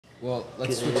Well,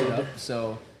 let's switch it up.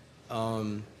 So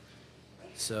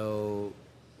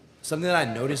something that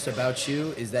I noticed about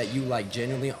you is that you like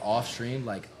genuinely off stream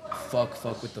like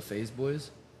fuck with the FaZe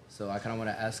boys. So I kind of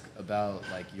want to ask about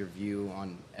like your view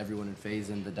on everyone in FaZe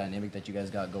and the dynamic that you guys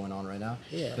got going on right now.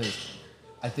 Yeah. Because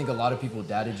I think a lot of people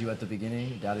doubted you at the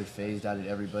beginning, doubted FaZe, doubted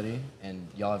everybody, and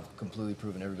y'all have completely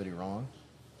proven everybody wrong.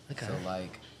 Okay. So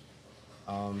like,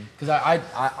 because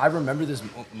I remember this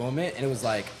moment and it was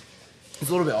like. It's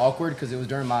a little bit awkward because it was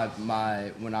during my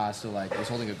when I still like was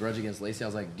holding a grudge against Lacey. I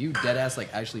was like, do you dead ass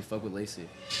like actually fuck with Lacey?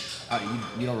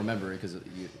 You don't remember it because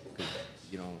you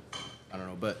don't, I don't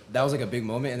know. But that was like a big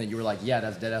moment, and then you were like, yeah,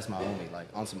 that's dead ass my homie, like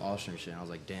on some off stream shit. And I was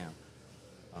like, damn.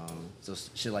 So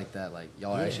shit like that, like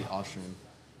y'all are actually off stream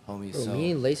homies. Bro, so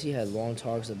me and Lacey had long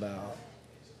talks about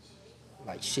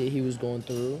like shit he was going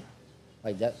through,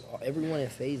 like that. Everyone in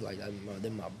FaZe like that, they're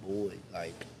my boy,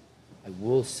 like. Like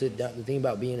we'll sit down. The thing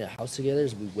about being in a house together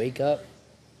is we wake up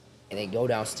and then go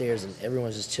downstairs and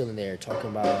everyone's just chilling there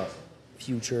talking about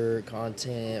future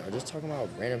content or just talking about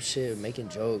random shit, making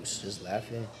jokes, just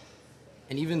laughing.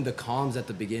 and even the comms at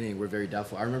the beginning were very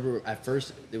doubtful. I remember at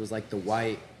first it was like the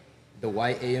white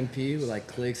AMP with like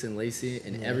Clicks and Lacey,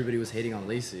 and everybody was hating on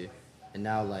Lacey, and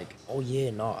now like Oh yeah,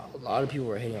 no, a lot of people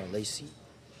were hating on Lacey,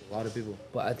 a lot of people.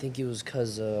 but I think it was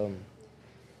because I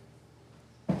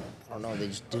don't know, they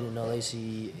just didn't know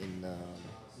Lacey and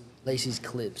Lacey's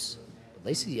clips. But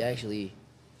Lacey actually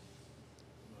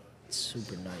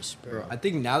super nice, bro. I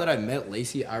think now that I met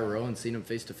Lacey IRL and seen him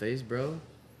face to face, bro,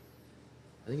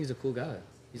 I think he's a cool guy.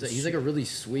 He's like a really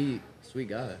sweet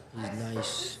guy. He's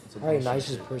nice. It's a Probably bullshit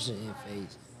nicest shit. person in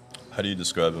FaZe. How do you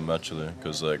describe him actually?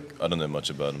 Because like I don't know much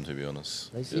about him, to be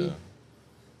honest. Lacey? Yeah.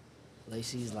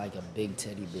 Lacey's like a big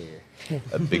teddy bear.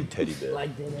 A big teddy bear.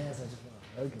 Like dead ass. I just want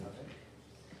to hug him.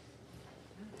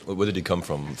 Where did he come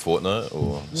from? Fortnite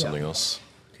or something else?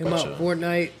 Came out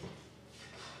Fortnite.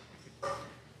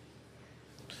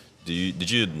 Did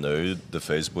you know the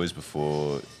FaZe boys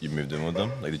before you moved in with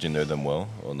them? Like, did you know them well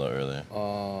or not really?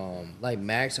 Like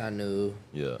Max, I knew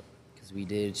Yeah. because we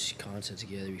did content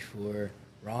together before.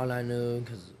 Ron, I knew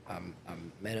because I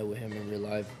met up with him in real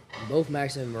life. Both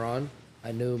Max and Ron,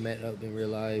 I knew, met up in real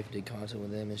life, did content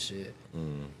with them and shit.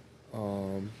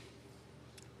 Ron,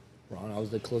 I was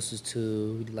the closest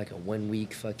to. We did like a 1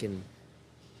 week fucking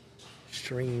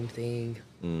stream thing.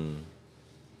 And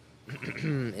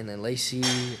then Lacey,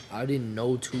 I didn't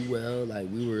know too well. Like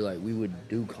we would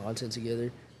do content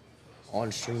together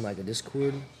on stream, like a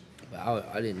Discord. But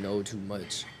I didn't know too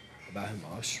much about him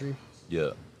off stream.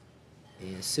 Yeah.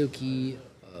 And Silky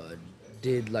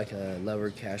did like a lover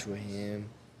cash with him.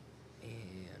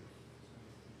 And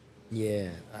yeah,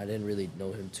 I didn't really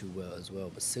know him too well as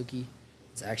well. But Silky,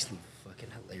 it's actually fucking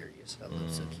hilarious. I love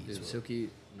Silky as Dude, well. Silky,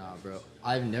 nah, bro.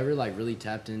 I've never like really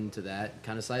tapped into that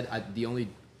kind of side. The only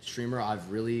streamer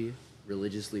I've really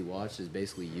religiously watched is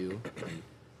basically you, and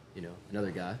you know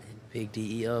another guy, Big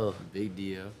DEO. Big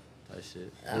Dio, type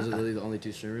shit. Those are really the only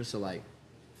two streamers. So like,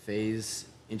 FaZe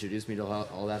introduced me to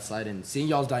all that side, and seeing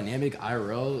y'all's dynamic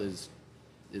IRL is,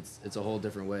 it's a whole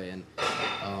different way. And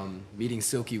meeting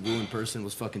Silky Woo in person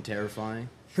was fucking terrifying.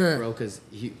 Bro, because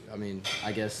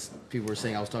I guess people were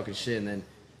saying I was talking shit, and then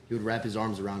he would wrap his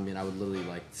arms around me, and I would literally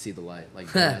like see the light,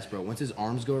 like yes, bro. Once his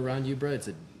arms go around you, bro,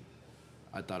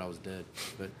 I thought I was dead,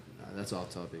 but that's off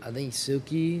topic. I think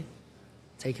Silky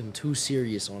take him too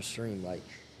serious on stream. Like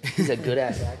he's a good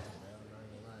ass actor.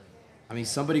 I mean,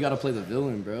 somebody got to play the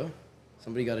villain, bro.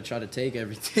 Somebody got to try to take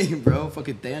everything, bro.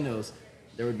 Fucking Thanos.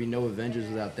 There would be no Avengers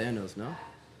without Thanos, no?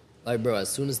 Like, bro, as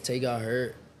soon as Tay got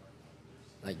hurt,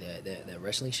 like that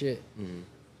wrestling shit,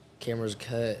 cameras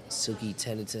cut, Silky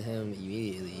tended to him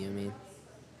immediately, you know what I mean?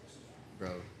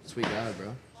 Bro, sweet guy,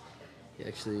 bro. He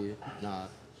actually,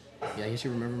 he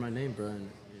actually remember my name, bro, and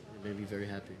it made me very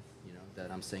happy, you know, that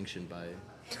I'm sanctioned by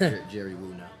Jerry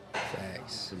Woo now.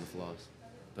 Facts. Some flaws.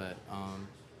 But,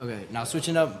 okay, now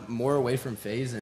switching up more away from FaZe